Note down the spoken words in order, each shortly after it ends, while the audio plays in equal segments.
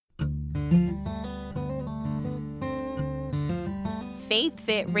Faith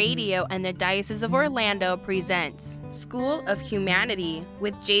Fit Radio and the Diocese of Orlando presents School of Humanity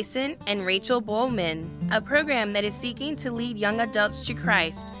with Jason and Rachel Bowman, a program that is seeking to lead young adults to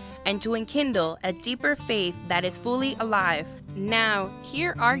Christ and to enkindle a deeper faith that is fully alive. Now,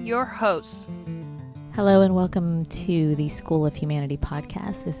 here are your hosts. Hello and welcome to the School of Humanity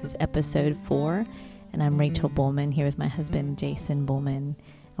podcast. This is episode 4, and I'm Rachel Bowman here with my husband, Jason Bowman,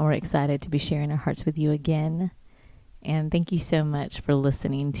 and we're excited to be sharing our hearts with you again. And thank you so much for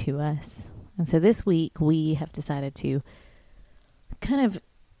listening to us. And so this week we have decided to kind of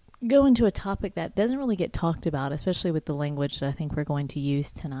go into a topic that doesn't really get talked about, especially with the language that I think we're going to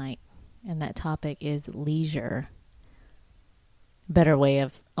use tonight. And that topic is leisure. A better way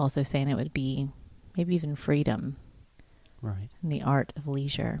of also saying it would be maybe even freedom. Right. And the art of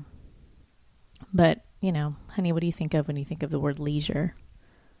leisure. But, you know, honey, what do you think of when you think of the word leisure?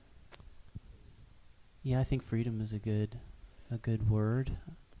 Yeah, I think freedom is a good word.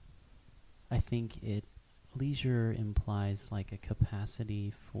 I think leisure implies like a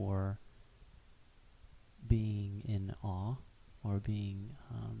capacity for being in awe or being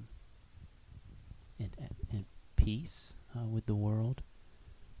in peace with the world,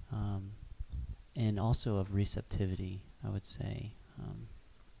 and also of receptivity, I would say.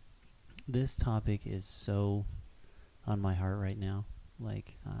 This topic is so on my heart right now.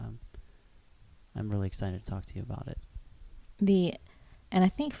 I'm really excited to talk to you about it. And I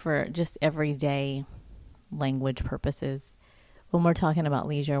think for just everyday language purposes, when we're talking about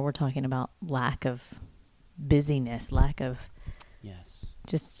leisure, we're talking about lack of busyness, lack of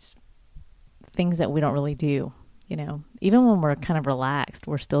just things that we don't really do. You know, even when we're kind of relaxed,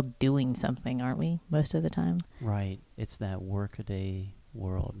 we're still doing something, aren't we? Most of the time. Right. It's that workaday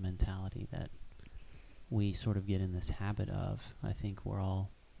world mentality that we sort of get in this habit of. I think we're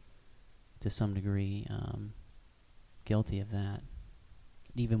all, to some degree, guilty of that.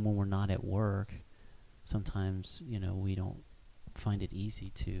 Even when we're not at work, sometimes, we don't find it easy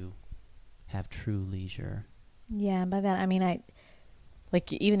to have true leisure. Yeah, by that I mean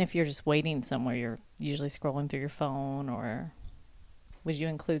even if you're just waiting somewhere, you're usually scrolling through your phone, or would you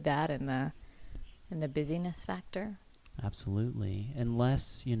include that in the busyness factor? Absolutely.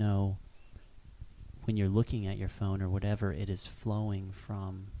 Unless, when you're looking at your phone or whatever, it is flowing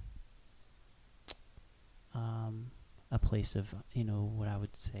from a place of, what I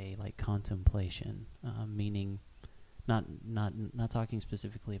would say like contemplation, meaning not talking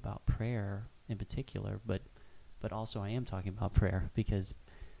specifically about prayer in particular, but also I am talking about prayer because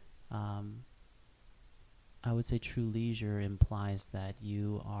I would say true leisure implies that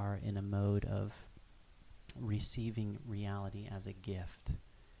you are in a mode of receiving reality as a gift.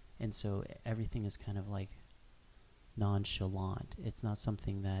 And so everything is kind of like nonchalant. It's not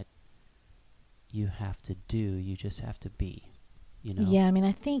something that you have to do, you just have to be, Yeah, I mean,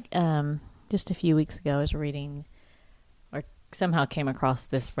 I think just a few weeks ago I was reading or somehow came across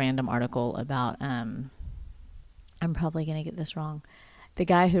this random article about, I'm probably going to get this wrong, the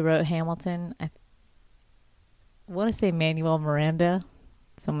guy who wrote Hamilton. I want to say Manuel Miranda.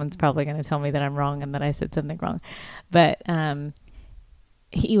 Someone's probably going to tell me that I'm wrong and that I said something wrong. But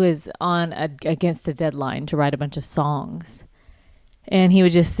he was on against a deadline to write a bunch of songs. And he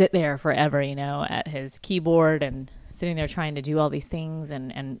would just sit there forever, at his keyboard and sitting there trying to do all these things.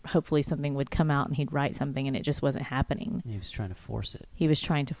 And hopefully something would come out and he'd write something, and it just wasn't happening. He was trying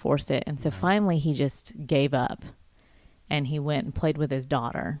to force it. And so finally he just gave up. And he went and played with his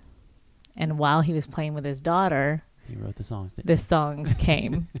daughter. And while he was playing with his daughter, he wrote the songs. The songs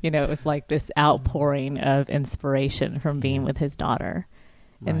came. It was like this outpouring of inspiration from being with his daughter.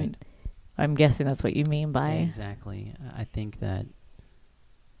 Right. And I'm guessing that's what you mean by... Yeah, exactly. I think that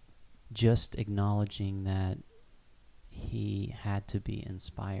just acknowledging that he had to be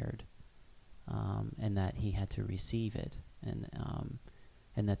inspired, and that he had to receive it, and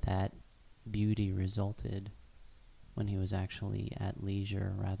that beauty resulted when he was actually at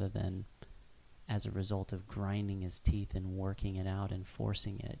leisure rather than as a result of grinding his teeth and working it out and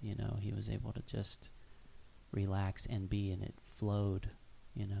forcing it. He was able to just relax and be, and it flowed,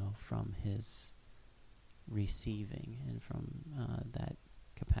 from his receiving and from that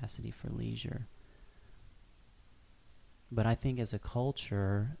capacity for leisure. But I think as a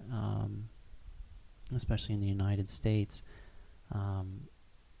culture, especially in the United States,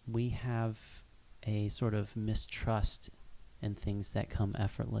 we have a sort of mistrust in things that come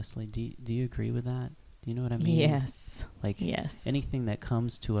effortlessly. Do you agree with that? Do you know what I mean? Yes. Yes. Anything that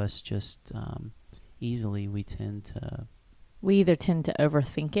comes to us just easily, we either tend to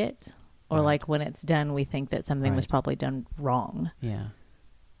overthink it, or right. like when it's done, we think that something right. was probably done wrong. Yeah.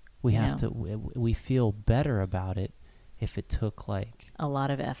 We feel better about it if it took like A lot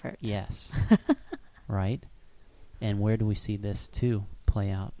of effort. yes, right? And where do we see this too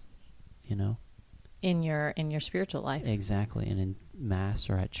play out? You know, In your spiritual life. exactly, and in mass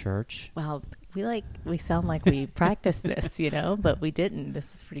or at church. Well, we sound like we practiced this, but we didn't.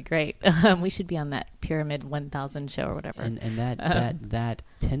 This is pretty great. We should be on that Pyramid 1000 show or whatever. And that that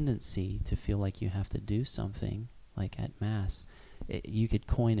tendency to feel like you have to do something, like at mass, you could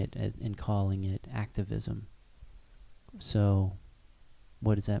coin it in calling it activism. So,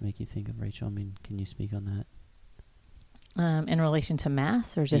 what does that make you think of, Rachel? I mean, can you speak on that? In relation to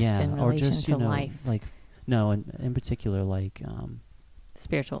mass, or just in relation or just, to life, like no, in particular, like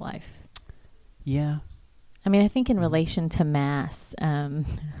spiritual life. yeah. I mean, I think in relation to mass,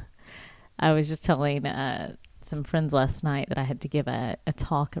 I was just telling some friends last night that I had to give a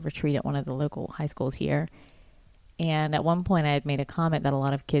talk, a retreat at one of the local high schools here. And at one point I had made a comment that a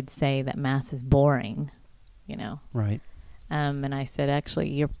lot of kids say that mass is boring, Right. And I said,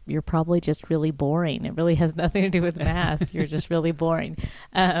 actually, you're probably just really boring. It really has nothing to do with mass. You're just really boring.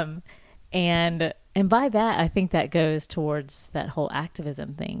 And by that, I think that goes towards that whole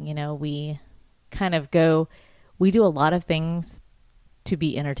activism thing. We kind of we do a lot of things to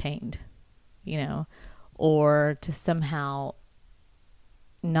be entertained, or to somehow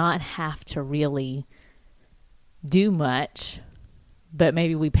not have to really do much, but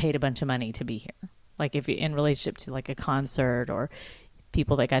maybe we paid a bunch of money to be here. Like if you in relationship to like a concert or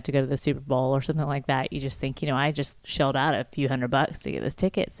people that got to go to the Super Bowl or something like that, you just think, I just shelled out a few $100 to get this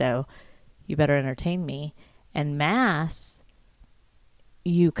ticket, so you better entertain me. And mass,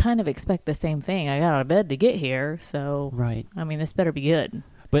 you kind of expect the same thing. I got out of bed to get here, so right. I mean, this better be good.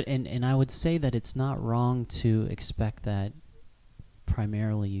 But and I would say that it's not wrong to expect that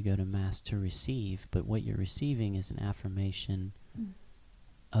primarily you go to mass to receive, but what you're receiving is an affirmation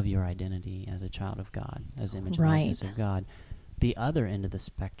of your identity as a child of God, as image and likeness of God. The other end of the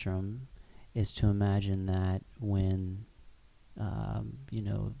spectrum is to imagine that when,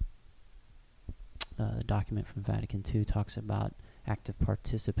 the document from Vatican II talks about active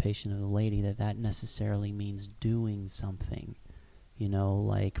participation of the laity, that necessarily means doing something,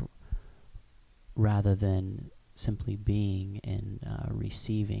 like rather than simply being and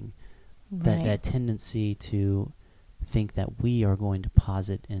receiving. Right. That tendency to think that we are going to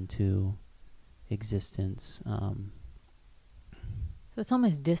posit into existence. So it's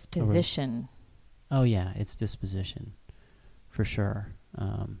almost disposition. Oh yeah, it's disposition, for sure.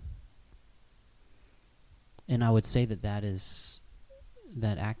 And I would say that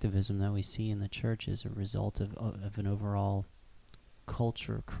activism that we see in the church is a result of an overall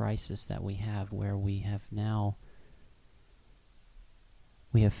culture crisis that we have, where we have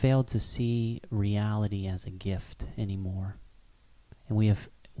failed to see reality as a gift anymore, and we have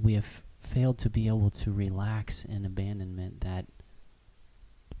failed to be able to relax in abandonment that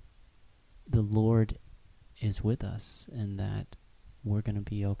the Lord is with us and that we're going to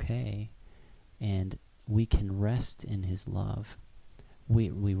be okay, and we can rest in His love.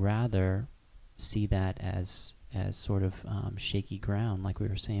 We rather see that as sort of shaky ground, like we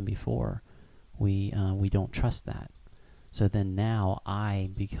were saying before. We don't trust that. So then now I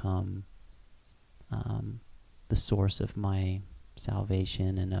become the source of my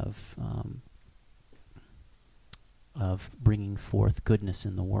salvation and of bringing forth goodness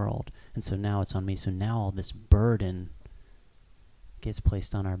in the world. And so now it's on me. So now all this burden gets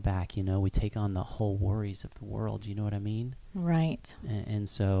placed on our back. We take on the whole worries of the world. You know what I mean? Right. And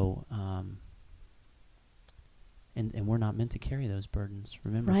so, and we're not meant to carry those burdens.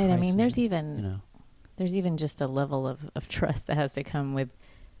 Remember, right. Christ I mean, there's even just a level of trust that has to come with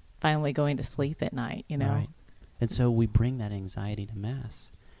finally going to sleep at night, Right. And so we bring that anxiety to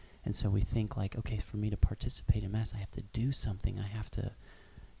Mass. And so we think like, okay, for me to participate in Mass, I have to do something. I have to,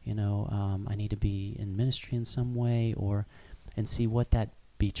 I need to be in ministry in some way, and see what that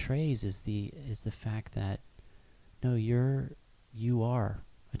betrays is the fact that, no, you are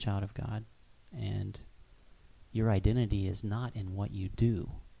a child of God, and your identity is not in what you do,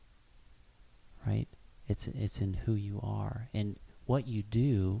 right? It's in who you are. And what you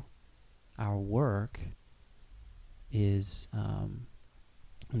do, our work, is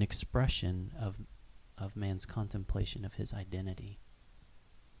an expression of man's contemplation of his identity,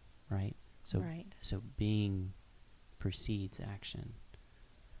 right? So being precedes action.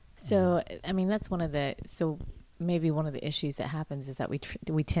 So, I mean, that's maybe one of the issues that happens is that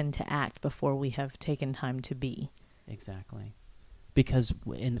we tend to act before we have taken time to be. Exactly. Because,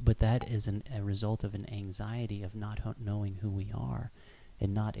 but that is a result of an anxiety of not knowing who we are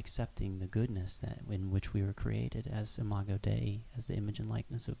and not accepting the goodness that in which we were created as Imago Dei, as the image and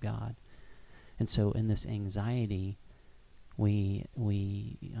likeness of God. And so in this anxiety, we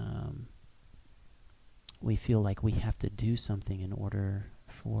feel like we have to do something in order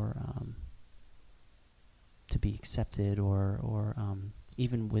for to be accepted, or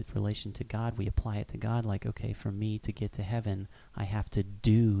even with relation to God, we apply it to God. Like, okay, for me to get to heaven, I have to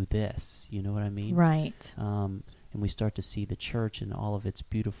do this. You know what I mean? Right. And we start to see the church and all of its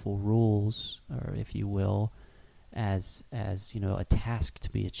beautiful rules, or if you will, as a task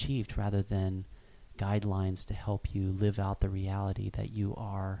to be achieved, rather than guidelines to help you live out the reality that you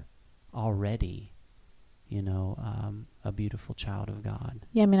are already, a beautiful child of God.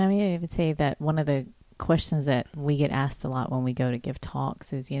 Yeah, I would say that one of the questions that we get asked a lot when we go to give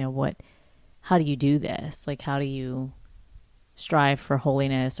talks is, how do you do this? Like, how do you strive for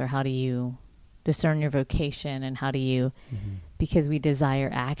holiness, or how do you discern your vocation, and how do you, because we desire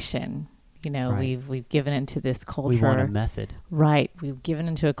action, Right. we've given into this culture. We want a method. Right. We've given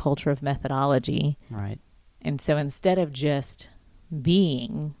into a culture of methodology. Right. And so instead of just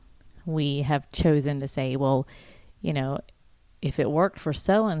being, we have chosen to say, well, if it worked for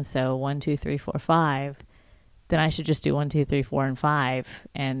so-and-so 1, 2, 3, 4, 5, then I should just do 1, 2, 3, 4, and 5,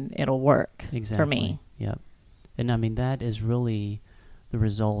 and it'll work for me. Yep. And that is really the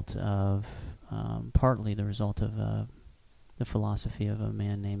result of, partly the result of the philosophy of a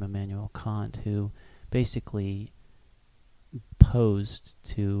man named Immanuel Kant, who basically posed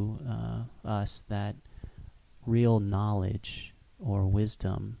to us that real knowledge or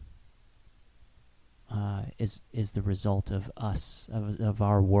wisdom is the result of us, of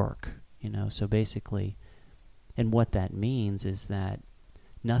our work, So basically, and what that means is that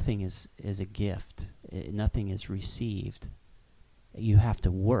nothing is a gift. Nothing is received. You have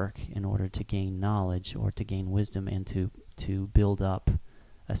to work in order to gain knowledge or to gain wisdom and to build up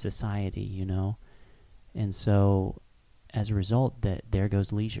a society, And so, as a result, there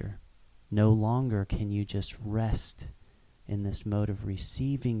goes leisure. No longer can you just rest in this mode of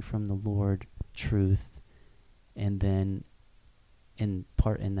receiving from the Lord truth, and then in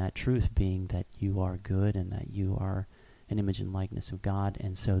that truth being that you are good and that you are an image and likeness of God.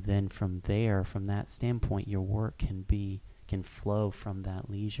 And so then from that standpoint, your work can flow from that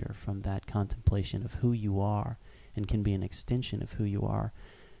leisure, from that contemplation of who you are, and can be an extension of who you are.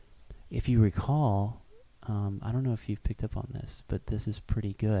 If you recall, I don't know if you've picked up on this, but this is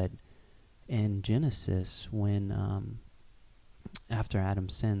pretty good. In Genesis, when after Adam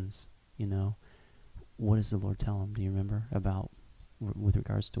sins, what does the Lord tell him? Do you remember about with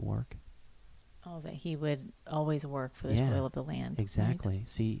regards to work? Oh, that he would always work for the toil of the land. Exactly. Right?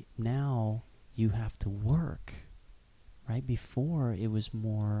 See, now you have to work. Right? Before, it was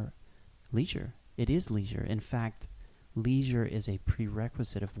more leisure. It is leisure. In fact, leisure is a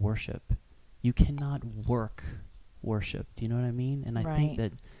prerequisite of worship. You cannot work worship. Do you know what I mean? And I think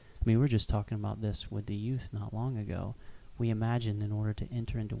that, we were just talking about this with the youth not long ago. We imagine in order to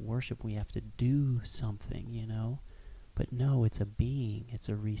enter into worship, we have to do something, But no, it's a being. It's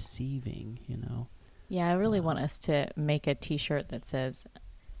a receiving, Yeah, I really want us to make a T-shirt that says,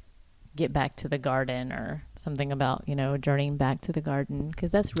 "Get back to the garden," or something about, journeying back to the garden,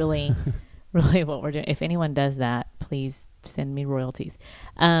 because that's really, really what we're doing. If anyone does that, please send me royalties.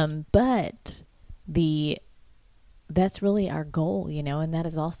 But that's really our goal, and that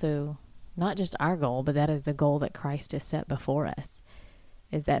is also not just our goal, but that is the goal that Christ has set before us,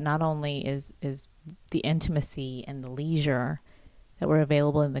 is that not only is the intimacy and the leisure that were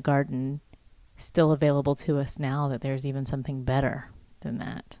available in the garden still available to us now, that there's even something better than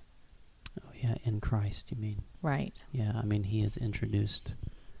that. Oh, yeah, in Christ, you mean? Right. Yeah, he has introduced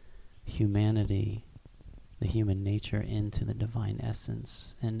humanity, the human nature, into the divine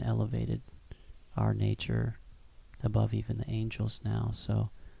essence and elevated our nature above even the angels now. So,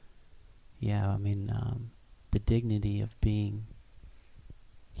 yeah, the dignity of being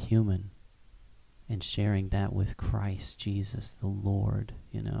human and sharing that with Christ Jesus the Lord,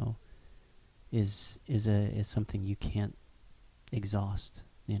 is something you can't exhaust.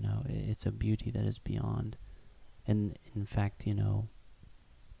 It's a beauty that is beyond. And in fact,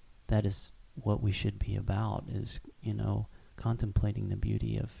 that is what we should be about, is, contemplating the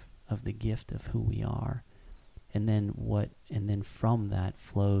beauty of the gift of who we are. And then from that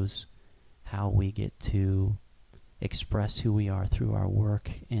flows how we get to express who we are through our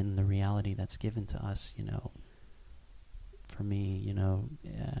work in the reality that's given to us, for me,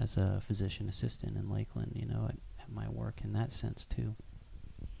 as a physician assistant in Lakeland, at my work in that sense too.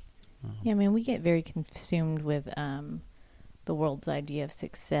 Yeah, we get very consumed with the world's idea of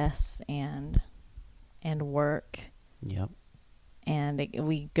success and work. Yep. And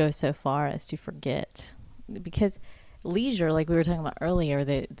we go so far as to forget, because leisure, like we were talking about earlier,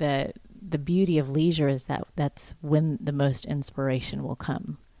 the beauty of leisure is that that's when the most inspiration will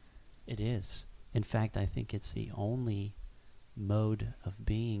come. It is. In fact, I think it's the only mode of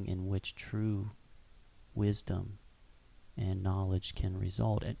being in which true wisdom and knowledge can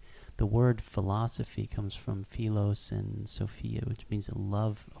result. The word philosophy comes from philos and sophia, which means a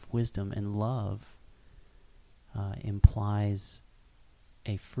love of wisdom, and love implies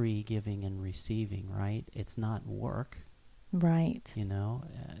a free giving and receiving, right? It's not work. Right.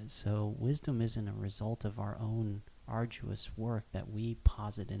 So wisdom isn't a result of our own arduous work that we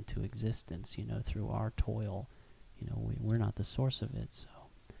posit into existence, through our toil. We're not the source of it. So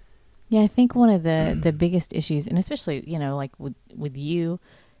yeah, I think one of the biggest issues, and especially, like with you,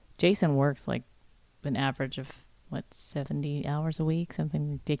 Jason works like an average of 70 hours a week,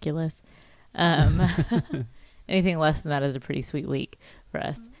 something ridiculous. Anything less than that is a pretty sweet week for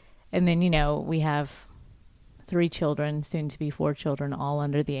us. And then, we have 3 children, soon to be 4 children, all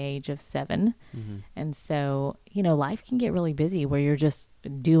under the age of 7. Mm-hmm. And so, life can get really busy where you're just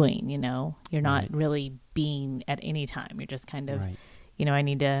doing, you're not Right. really being at any time. You're just kind of, Right. I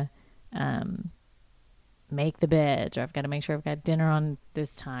need to make the beds, or I've got to make sure I've got dinner on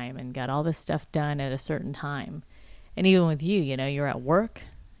this time and got all this stuff done at a certain time. And even with you, you're at work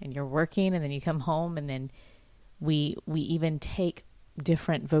and you're working, and then you come home, and then we even take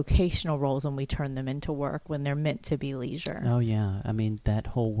different vocational roles and we turn them into work when they're meant to be leisure. Oh, yeah. I mean, that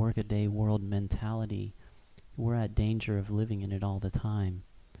whole workaday world mentality, we're at danger of living in it all the time.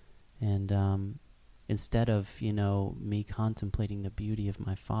 And instead of, me contemplating the beauty of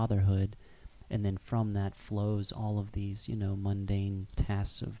my fatherhood, and then from that flows all of these, mundane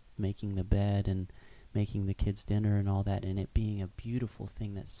tasks of making the bed and making the kids dinner and all that, and it being a beautiful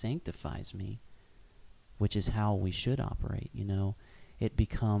thing that sanctifies me, which is how we should operate, It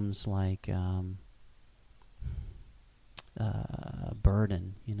becomes like a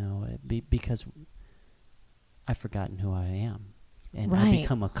burden, because I've forgotten who I am. And Right. I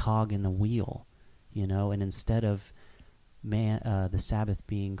become a cog in the wheel, and instead of the Sabbath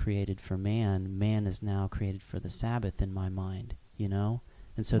being created for man is now created for the Sabbath in my mind,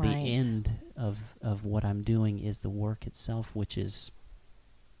 And so Right. the end of what I'm doing is the work itself, which is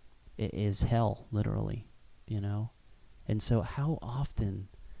hell, literally, And so how often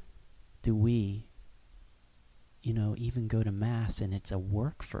do we, even go to Mass and it's a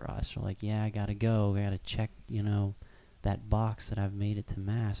work for us? We're like, yeah, I got to go. I got to check, that box that I've made it to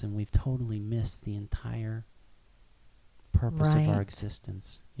Mass. And we've totally missed the entire purpose of our Right.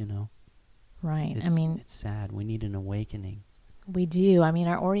 existence, Right. It's sad. We need an awakening. We do.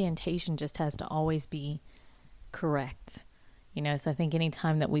 Our orientation just has to always be correct. So I think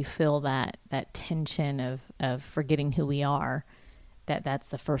anytime that we feel that tension of forgetting who we are, that's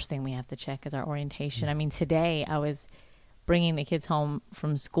the first thing we have to check is our orientation. Mm-hmm. Today I was bringing the kids home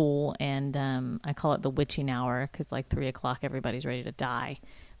from school, and I call it the witching hour because like 3:00 everybody's ready to die,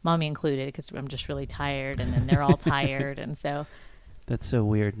 mommy included, because I'm just really tired, and then they're all tired, and so. That's so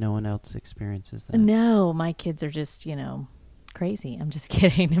weird. No one else experiences that. No, my kids are just crazy. I'm just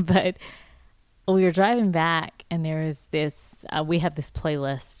kidding, but. We were driving back, and there is this, we have this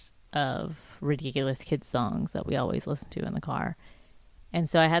playlist of ridiculous kids songs that we always listen to in the car. And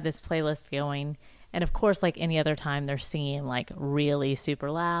so I had this playlist going, and of course, like any other time, they're singing like really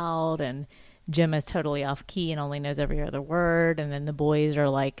super loud, and Gemma's totally off key and only knows every other word. And then the boys are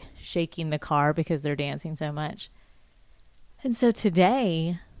like shaking the car because they're dancing so much. And so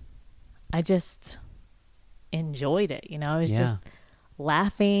today I just enjoyed it. I was just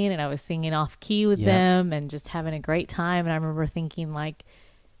laughing, and I was singing off key with them and just having a great time. And I remember thinking, like,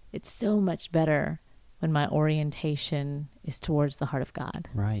 it's so much better when my orientation is towards the heart of God.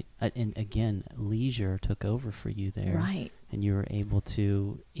 Right. And again, leisure took over for you there. Right. And you were able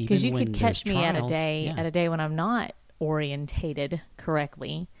to, even because you when could catch me trials, at a day when I'm not orientated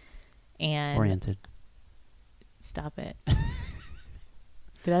correctly. And oriented. Stop it.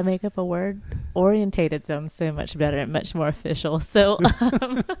 Did I make up a word? Orientated sounds so much better and much more official. So,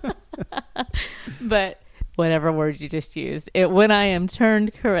 but whatever words you just used, when I am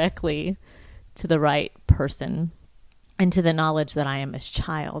turned correctly to the right person and to the knowledge that I am his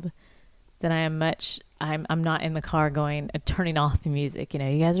child, then I'm not in the car going, turning off the music.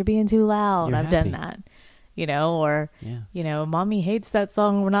 You guys are being too loud. You're I've happy. done that. Or, mommy hates that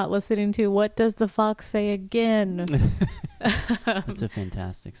song we're not listening to. What does the fox say again? That's a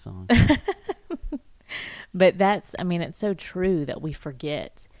fantastic song. But it's so true that we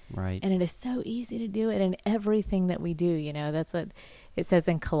forget. Right. And it is so easy to do it in everything that we do. That's what it says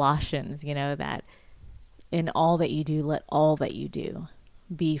in Colossians, that in all that you do, let all that you do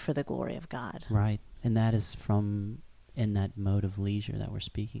be for the glory of God. Right. And that is from in that mode of leisure that we're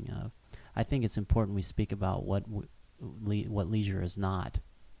speaking of. I think it's important we speak about what leisure is not.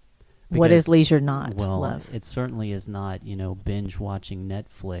 What is leisure not, well, love? It certainly is not, binge watching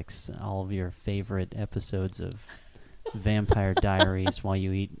Netflix, all of your favorite episodes of Vampire Diaries while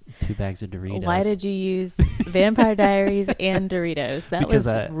you eat 2 bags of Doritos. Why did you use Vampire Diaries and Doritos? That Because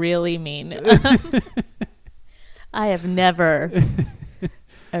was really mean. I have never.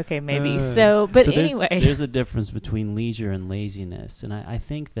 Okay, maybe. But anyway. There's a difference between leisure and laziness. And I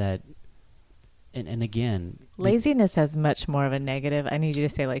think that, and again, laziness has much more of a negative. I need you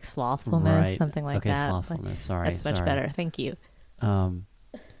to say like slothfulness, right. something like okay, that. Slothfulness. Sorry. That's much better. Thank you.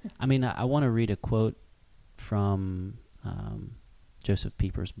 I mean, I want to read a quote from Joseph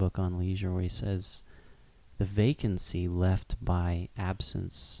Pieper's book on leisure, where he says, "The vacancy left by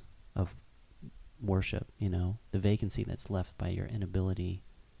absence of worship, the vacancy that's left by your inability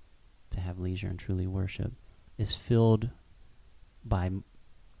to have leisure and truly worship, is filled by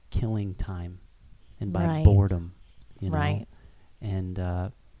killing time and by right. boredom, Right.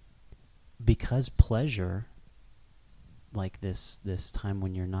 And because pleasure, like this time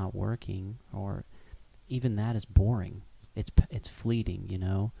when you're not working, or even that, is boring. It's fleeting,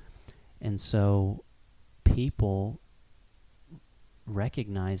 and so people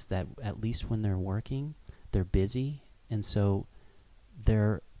recognize that at least when they're working, they're busy, and so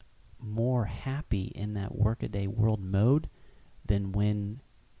they're more happy in that workaday world mode than when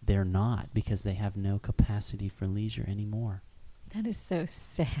they're not, because they have no capacity for leisure anymore. That is so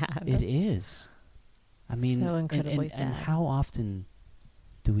sad. It is. I mean, so incredibly and sad. And how often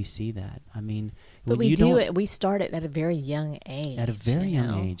do we see that? I mean, but we do it. We start it at a very young age. At a very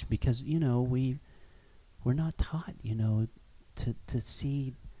young age, because we're not taught, to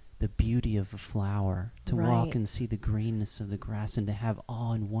see the beauty of a flower, to walk and see the greenness of the grass, and to have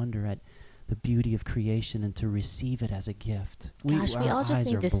awe and wonder at the beauty of creation, and to receive it as a gift. Gosh, we all just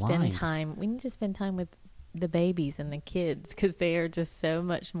need to blind. spend time. We need to spend time with the babies and the kids, because they are just so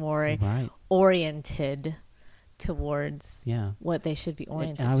much more oriented towards what they should be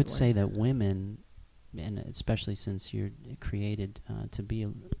oriented and I would towards. say that women, and especially since you're created to be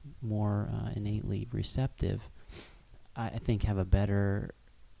more innately receptive, I think have a better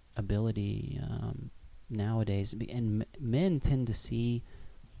ability nowadays. And men tend to see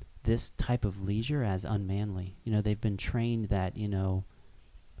this type of leisure as unmanly. They've been trained that,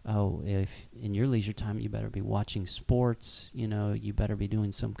 if in your leisure time you better be watching sports, you better be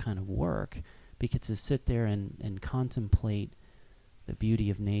doing some kind of work, because to sit there and contemplate the beauty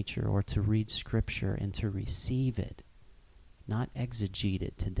of nature, or to read scripture and to receive it, not exegete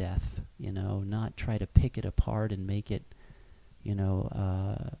it to death, not try to pick it apart and make it,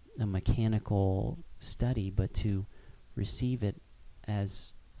 a mechanical study, but to receive it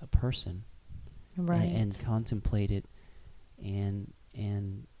as a person, and contemplate it, and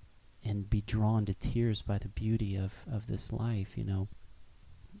be drawn to tears by the beauty of this life.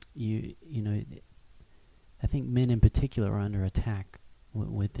 I think men in particular are under attack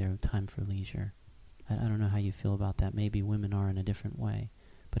with their time for leisure. I don't know how you feel about that. Maybe women are in a different way,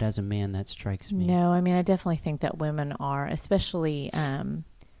 but as a man, that strikes me. No, I mean, I definitely think that women are, especially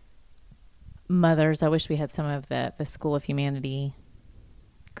mothers. I wish we had some of the School of Humanity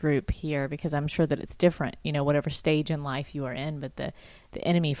group here, because I'm sure that it's different, whatever stage in life you are in, but the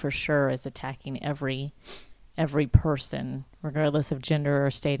enemy for sure is attacking every person, regardless of gender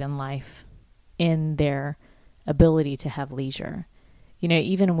or state in life, in their ability to have leisure.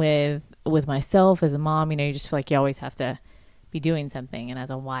 Even with myself as a mom, you just feel like you always have to be doing something. And as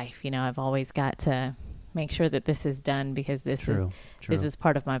a wife, I've always got to make sure that this is done, because this is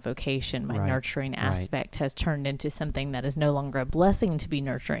part of my vocation. My nurturing aspect has turned into something that is no longer a blessing to be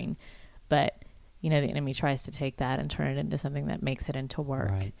nurturing, but the enemy tries to take that and turn it into something that makes it into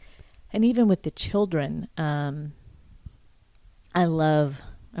work. Right. And even with the children, I love,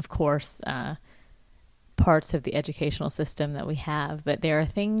 of course, parts of the educational system that we have, but there are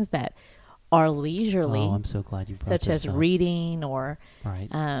things that are leisurely. Oh, I'm so glad you brought such this as up. reading or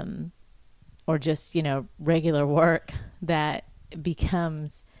just regular work that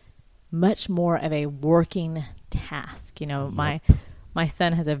becomes much more of a working task. My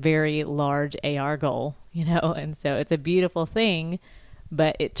son has a very large AR goal, and so it's a beautiful thing,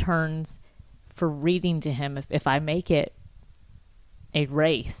 but it turns, for reading to him, if I make it a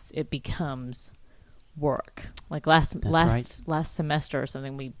race, it becomes work. Like last semester or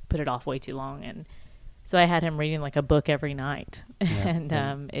something, we put it off way too long, and so I had him reading like a book every night,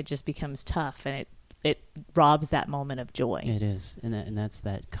 and it just becomes tough, and it robs that moment of joy. It is, and that's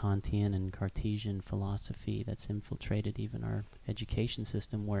that Kantian and Cartesian philosophy that's infiltrated even our education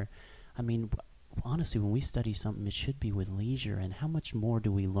system, where, honestly, when we study something, it should be with leisure. And how much more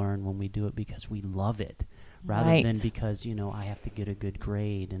do we learn when we do it because we love it, rather than because, I have to get a good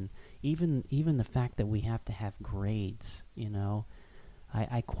grade. And even the fact that we have to have grades,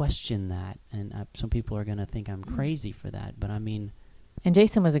 I question that. And some people are going to think I'm crazy for that. But I mean... And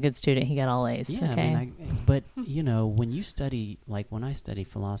Jason was a good student. He got all A's. Yeah, okay. But, when you study, like when I study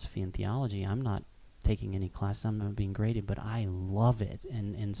philosophy and theology, I'm not taking any classes, I'm not being graded, but I love it.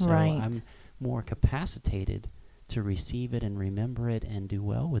 And so I'm more capacitated to receive it and remember it and do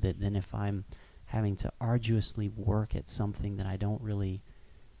well with it than if I'm having to arduously work at something that I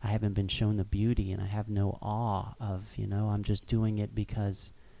haven't been shown the beauty and I have no awe of, I'm just doing it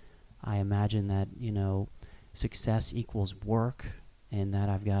because I imagine that, success equals work and that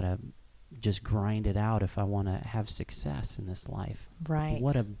I've got to just grind it out if I want to have success in this life. Right.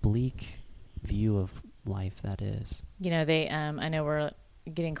 What a bleak view of life that is. They, I know we're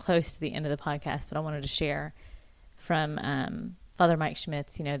getting close to the end of the podcast, but I wanted to share from Father Mike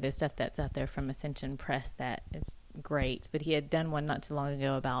Schmitz, the stuff that's out there from Ascension Press that is great. But he had done one not too long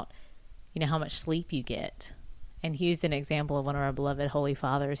ago about, how much sleep you get. And he used an example of one of our beloved Holy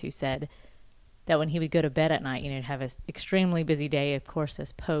Fathers who said that when he would go to bed at night, he'd have an extremely busy day, of course,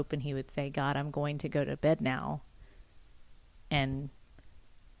 as Pope, and he would say, God, I'm going to go to bed now, and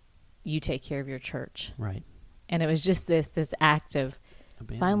you take care of your church. Right. And it was just this act of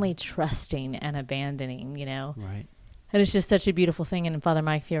finally Abandonment. trusting and abandoning, Right. And it's just such a beautiful thing. And Father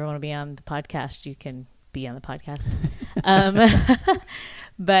Mike, if you ever want to be on the podcast, you can be on the podcast.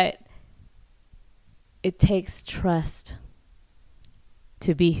 But it takes trust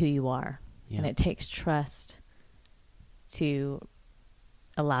to be who you are. Yeah. And it takes trust to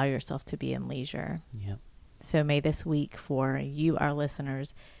allow yourself to be in leisure. Yeah. So may this week for you, our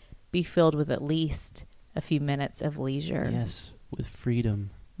listeners, be filled with at least a few minutes of leisure. Yes, with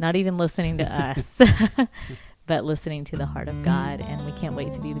freedom. Not even listening to us, but listening to the heart of God. And we can't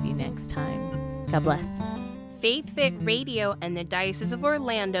wait to be with you next time. God bless. Faith Fit Radio and the Diocese of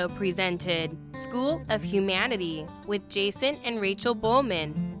Orlando presented School of Humanity with Jason and Rachel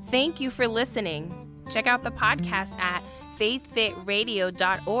Bowman. Thank you for listening. Check out the podcast at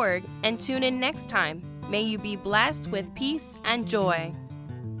faithfitradio.org and tune in next time. May you be blessed with peace and joy.